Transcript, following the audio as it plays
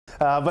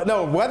But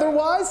no,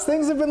 weather-wise,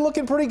 things have been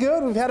looking pretty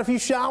good. We've had a few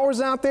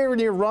showers out there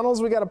near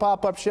Runnels. We got a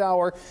pop-up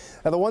shower.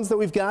 The ones that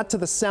we've got to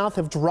the south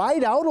have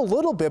dried out a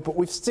little bit, but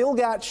we've still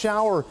got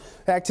shower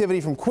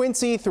activity from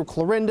Quincy through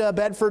Clarinda,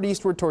 Bedford,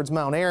 eastward towards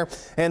Mount Ayr,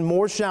 and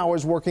more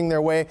showers working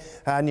their way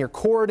near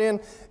Corydon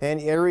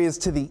and areas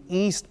to the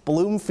east,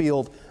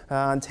 Bloomfield.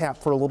 On tap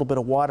for a little bit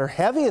of water.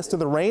 Heaviest of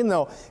the rain,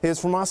 though, is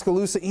from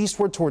Oskaloosa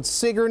eastward towards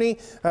Sigourney,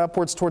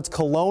 upwards towards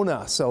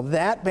Kelowna. So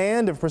that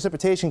band of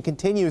precipitation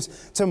continues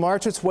to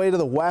march its way to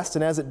the west,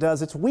 and as it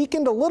does, it's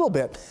weakened a little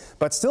bit,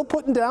 but still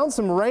putting down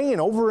some rain.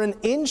 Over an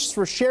inch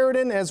for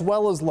Sheridan as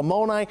well as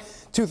Lamoni,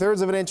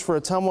 2/3 of an inch for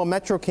Ottumwa.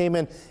 Metro came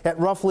in at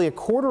roughly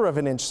 1/4 of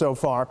an inch so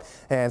far,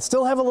 and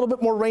still have a little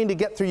bit more rain to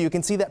get through. You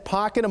can see that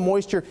pocket of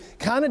moisture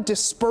kind of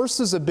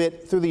disperses a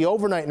bit through the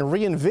overnight and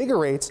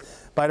reinvigorates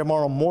by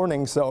tomorrow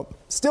morning. So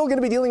still going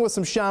to be dealing with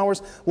some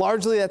showers,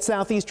 largely that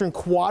southeastern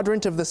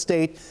quadrant of the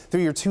state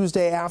through your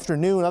Tuesday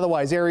afternoon.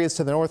 Otherwise, areas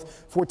to the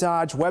north, Fort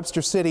Dodge,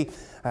 Webster City,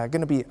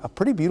 going to be a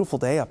pretty beautiful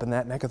day up in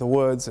that neck of the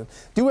woods. And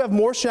do have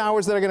more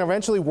showers that are going to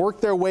eventually work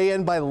their way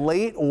in by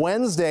late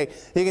Wednesday.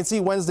 You can see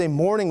Wednesday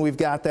morning we've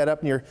got that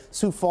up near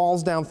Sioux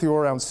Falls down through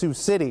around Sioux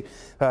City.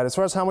 As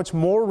far as how much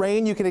more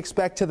rain you can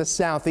expect to the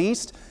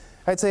southeast,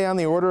 I'd say on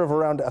the order of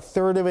around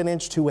 1/3 of an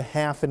inch to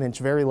 1/2 an inch,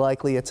 very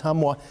likely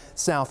Ottumwa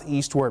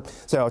southeastward.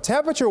 So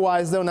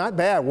temperature-wise, though, not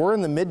bad. We're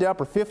in the mid to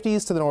upper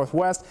 50s to the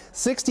northwest.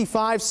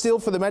 65 still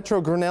for the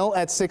Metro Grinnell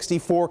at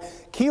 64,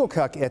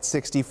 Keokuk at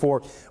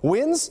 64.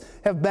 Winds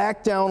have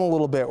backed down a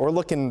little bit. We're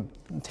looking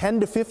 10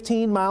 to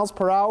 15 miles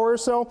per hour or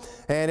so.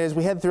 And as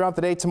we head throughout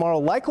the day tomorrow,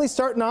 likely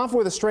starting off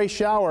with a stray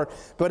shower.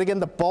 But again,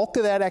 the bulk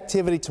of that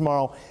activity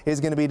tomorrow is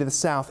going to be to the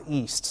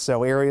southeast.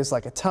 So areas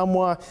like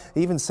Ottumwa,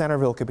 even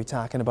Centerville could be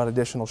talking about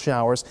additional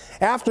showers.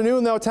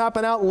 Afternoon, though,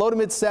 topping out low to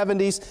mid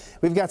 70s.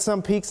 We've got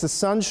some peaks of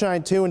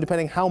sunshine, too, and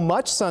depending how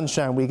much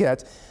sunshine we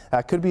get,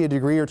 could be a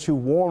degree or two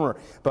warmer.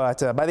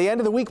 But by the end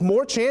of the week,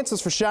 more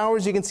chances for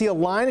showers. You can see a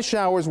line of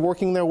showers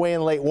working their way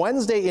in late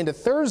Wednesday into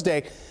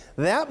Thursday.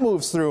 That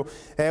moves through,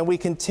 and we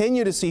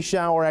continue to see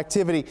shower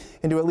activity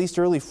into at least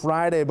early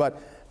Friday, but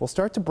we'll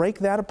start to break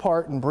that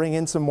apart and bring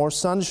in some more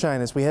sunshine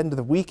as we head into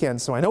the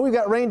weekend. So I know we've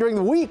got rain during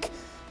the week,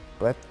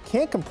 but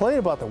can't complain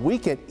about the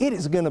weekend. It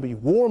is going to be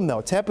warm, though.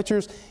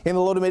 Temperatures in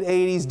the low to mid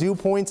 80s. Dew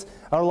points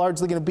are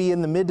largely going to be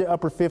in the mid to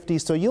upper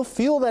 50s. So you'll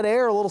feel that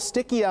air a little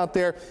sticky out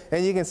there,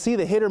 and you can see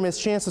the hit or miss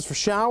chances for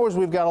showers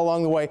we've got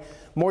along the way.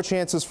 More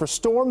chances for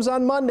storms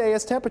on Monday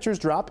as temperatures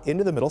drop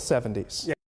into the middle 70s.